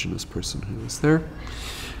an Indigenous person who was there.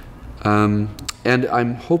 And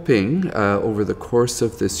I'm hoping over the course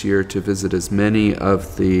of this year to visit as many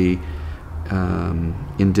of the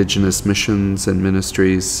Indigenous missions and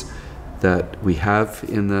ministries that we have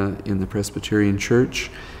in the Presbyterian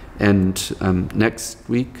Church. And next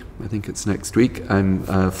week, I think it's next week, I'm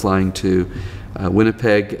flying to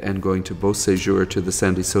Winnipeg and going to Beau Séjour to the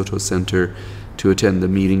Sandy Soto Center to attend the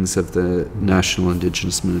meetings of the National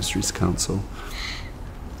Indigenous Ministries Council.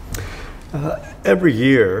 Every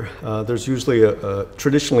year, there's usually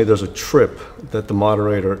traditionally there's a trip that the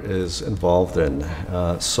moderator is involved in.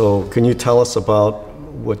 So can you tell us about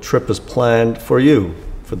what trip is planned for you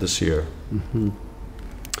for this year? Mm-hmm.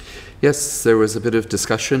 Yes, there was a bit of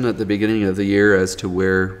discussion at the beginning of the year as to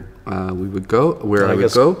where we would go, where I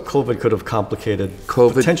would go. COVID could have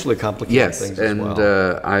potentially complicated things as well.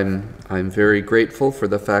 Yes, and I'm very grateful for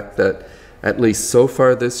the fact that at least so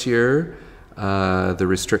far this year, the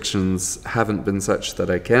restrictions haven't been such that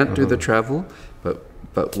I can't do the travel,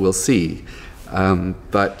 but we'll see.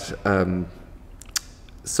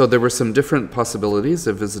 So there were some different possibilities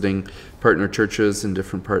of visiting partner churches in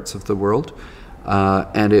different parts of the world,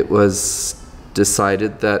 and it was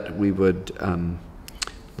decided that we would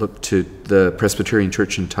look to the Presbyterian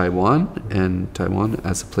Church in Taiwan, and Taiwan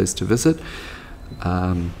as a place to visit.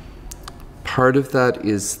 Part of that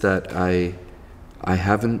is that I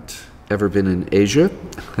haven't ever been in Asia,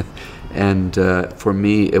 and for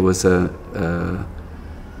me it was an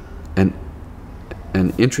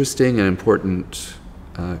interesting and important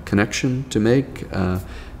connection to make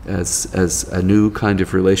as a new kind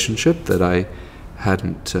of relationship that I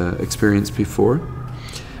hadn't experienced before.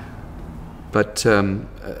 But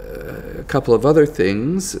a couple of other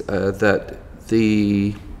things that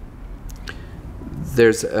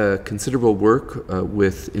there's considerable work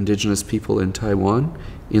with Indigenous people in Taiwan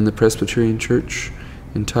in the Presbyterian Church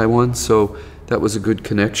in Taiwan, so that was a good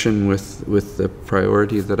connection with the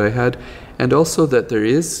priority that I had, and also that there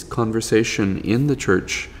is conversation in the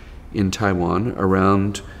church in Taiwan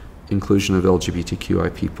around inclusion of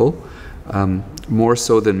LGBTQI people, more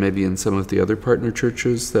so than maybe in some of the other partner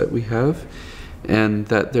churches that we have, and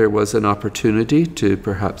that there was an opportunity to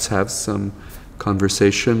perhaps have some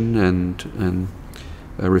conversation and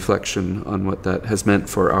a reflection on what that has meant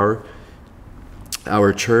for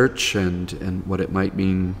our church and what it might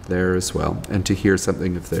mean there as well, and to hear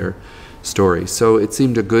something of their story. So it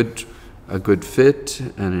seemed a good fit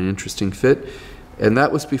and an interesting fit, and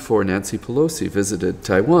that was before Nancy Pelosi visited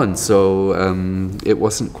Taiwan. So it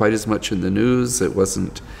wasn't quite as much in the news. It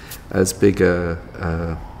wasn't as big a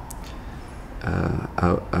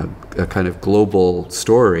kind of global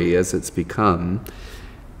story as it's become.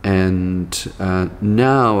 And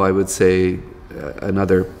now I would say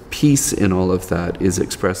another piece in all of that is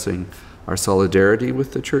expressing our solidarity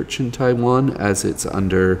with the church in Taiwan as it's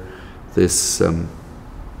under this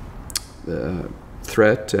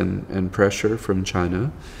threat and pressure from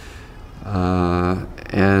China.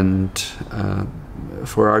 And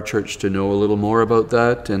for our church to know a little more about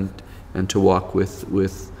that and to walk with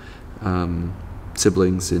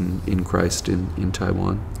siblings in Christ in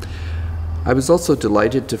Taiwan. I was also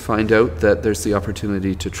delighted to find out that there's the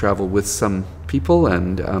opportunity to travel with some people,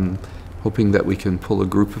 and hoping that we can pull a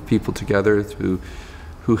group of people together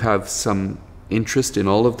who have some interest in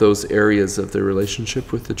all of those areas of the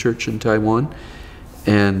relationship with the church in Taiwan,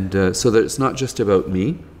 and so that it's not just about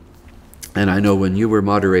me. And I know when you were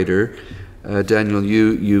moderator, Daniel,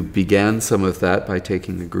 you began some of that by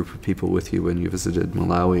taking a group of people with you when you visited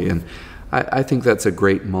Malawi, and I think that's a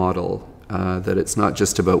great model. That it's not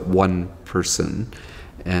just about one person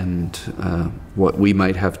and what we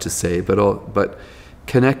might have to say, but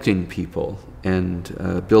connecting people and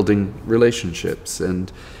building relationships and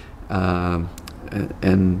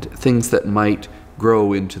things that might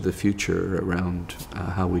grow into the future around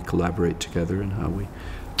how we collaborate together and how we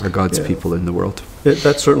are God's people in the world.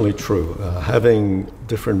 That's certainly true. Having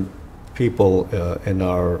different people in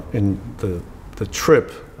the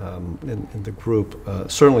trip. In the group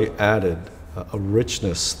certainly added a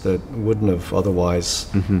richness that wouldn't have otherwise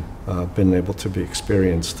been able to be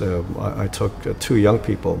experienced. I took 2 young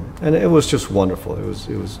people, and it was just wonderful. It was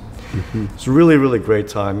a really, really great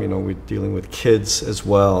time. You know, we're dealing with kids as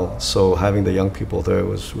well, so having the young people there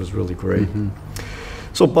was really great.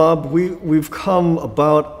 So Bob, we've come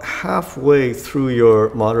about halfway through your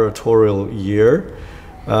moderatorial year,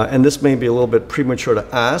 and this may be a little bit premature to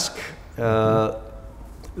ask.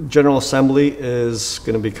 General Assembly is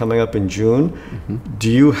going to be coming up in June. Do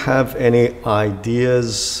you have any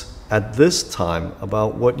ideas at this time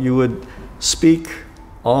about what you would speak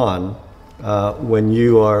on when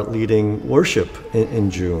you are leading worship in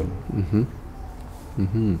June?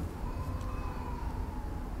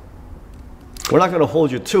 We're not going to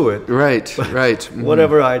hold you to it. Right.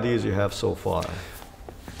 Whatever ideas you have so far.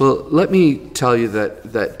 Well, let me tell you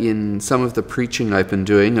that in some of the preaching I've been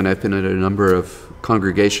doing, and I've been at a number of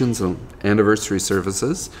congregations and anniversary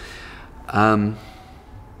services, a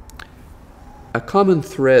common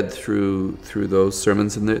thread through those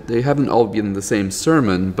sermons, and they haven't all been the same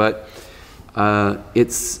sermon, but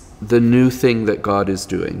it's the new thing that God is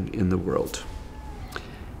doing in the world.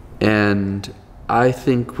 And I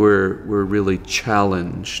think we're really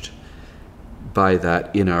challenged by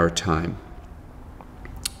that in our time.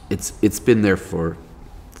 It's been there for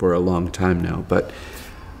a long time now, but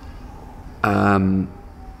I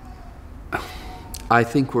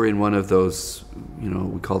think we're in one of those,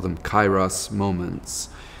 we call them kairos moments,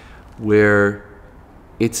 where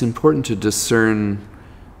it's important to discern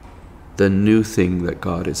the new thing that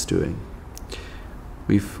God is doing.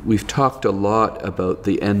 We've talked a lot about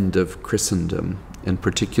the end of Christendom, and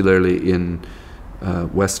particularly in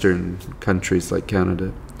Western countries like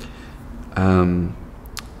Canada, and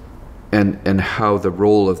how the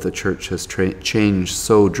role of the church has changed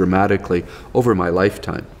so dramatically over my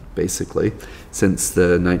lifetime, basically, since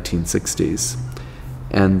the 1960s,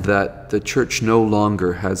 and that the church no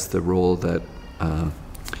longer has the role that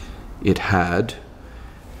it had.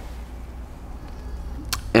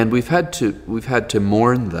 And we've had to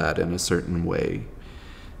mourn that in a certain way,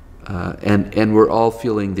 and we're all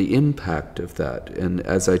feeling the impact of that. And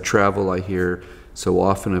as I travel, I hear so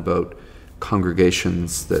often about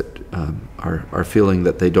congregations that are feeling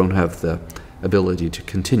that they don't have the ability to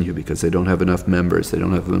continue because they don't have enough members, they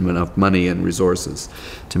don't have enough money and resources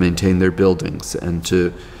to maintain their buildings and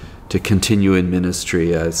to continue in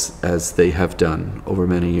ministry as they have done over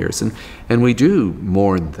many years. And we do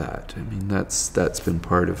mourn that. I mean, that's been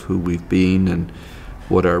part of who we've been and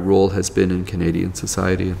what our role has been in Canadian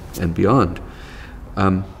society and beyond.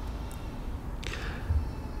 But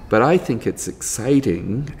I think it's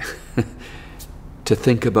exciting to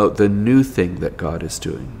think about the new thing that God is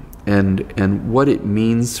doing and what it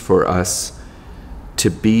means for us to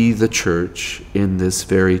be the church in this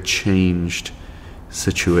very changed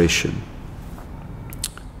situation.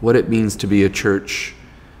 What it means to be a church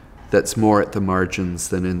that's more at the margins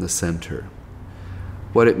than in the center.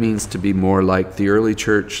 What it means to be more like the early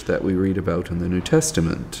church that we read about in the New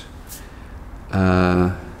Testament,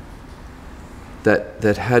 that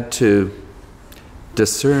had to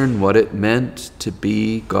discern what it meant to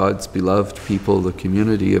be God's beloved people, the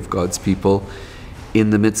community of God's people,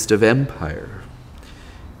 in the midst of empire,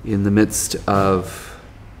 in the midst of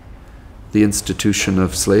the institution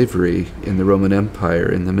of slavery in the Roman Empire,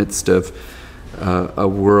 in the midst of a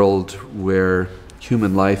world where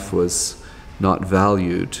human life was not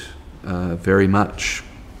valued very much.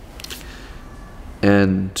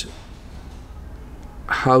 And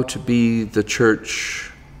how to be the church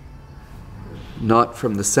not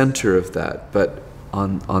from the center of that, but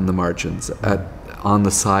on the margins, on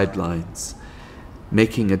the sidelines,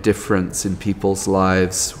 making a difference in people's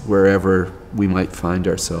lives wherever we might find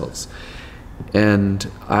ourselves. And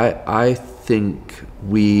I think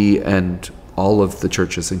we and all of the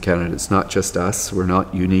churches in Canada, it's not just us, we're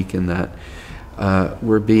not unique in that,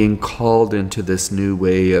 we're being called into this new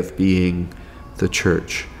way of being the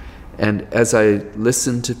church. And as I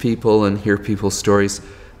listen to people and hear people's stories,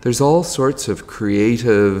 there's all sorts of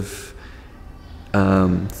creative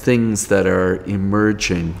things that are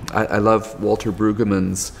emerging. I love Walter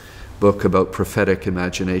Brueggemann's book about prophetic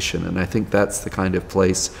imagination, and I think that's the kind of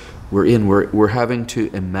place we're in. We're having to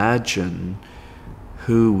imagine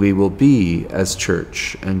who we will be as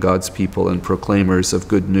church and God's people and proclaimers of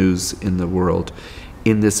good news in the world,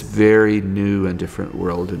 in this very new and different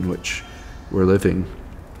world in which we're living.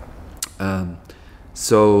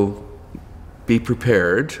 So be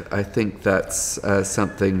prepared. I think that's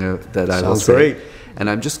something that I will say. Sounds great. And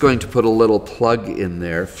I'm just going to put a little plug in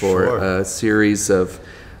there for a series of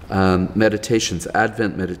meditations,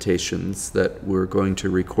 Advent meditations, that we're going to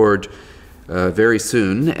record very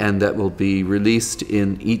soon, and that will be released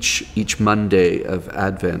in each Monday of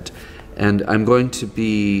Advent. And I'm going to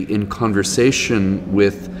be in conversation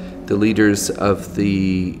with the leaders of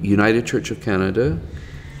the United Church of Canada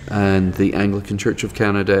and the Anglican Church of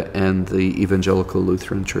Canada and the Evangelical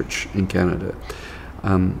Lutheran Church in Canada.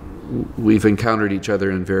 We've encountered each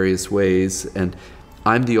other in various ways, and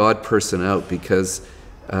I'm the odd person out because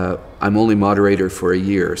I'm only moderator for a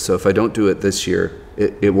year. So if I don't do it this year,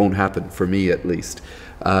 it won't happen, for me at least.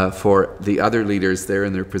 For the other leaders, they're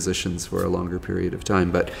in their positions for a longer period of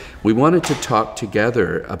time. But we wanted to talk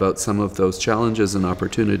together about some of those challenges and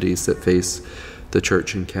opportunities that face the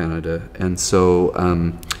church in Canada. And so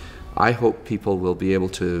I hope people will be able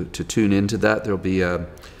to tune into that. There'll be a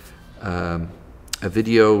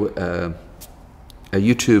video, a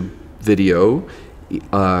YouTube video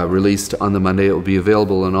released on the Monday. It will be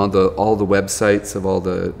available on all the websites of all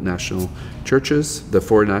the national churches, the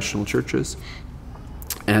 4 national churches.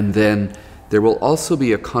 And then there will also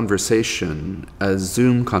be a conversation, a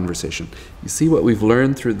Zoom conversation. You see what we've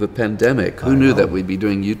learned through the pandemic. Who knew that we'd be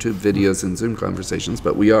doing YouTube videos and Zoom conversations?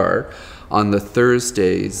 But we are on the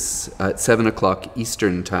Thursdays at 7 o'clock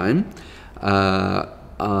Eastern time.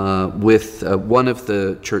 with one of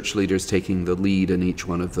the church leaders taking the lead in each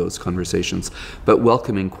one of those conversations, but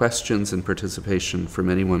welcoming questions and participation from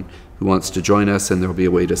anyone who wants to join us, and there'll be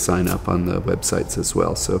a way to sign up on the websites as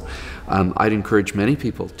well. So I'd encourage many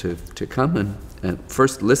people to come and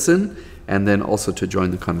first listen, and then also to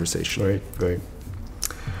join the conversation. Great, great.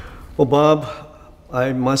 Well, Bob,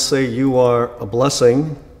 I must say you are a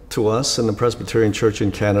blessing to us in the Presbyterian Church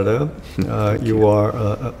in Canada. You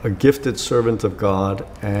are a gifted servant of God,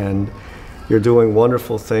 and you're doing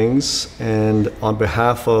wonderful things. And on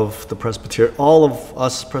behalf of the Presbyterian, all of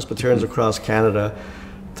us Presbyterians across Canada,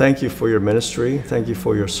 thank you for your ministry. Thank you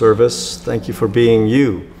for your service. Thank you for being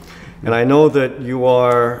you. And I know that you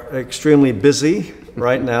are extremely busy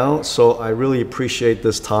right now, so I really appreciate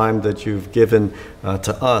this time that you've given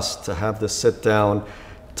to us to have this sit-down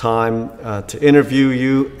time to interview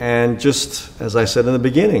you, and just, as I said in the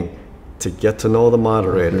beginning, to get to know the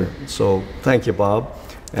moderator. So thank you, Bob.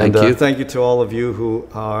 And thank you. Thank you to all of you who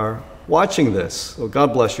are watching this. Well,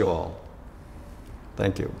 God bless you all.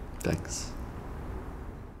 Thank you. Thanks.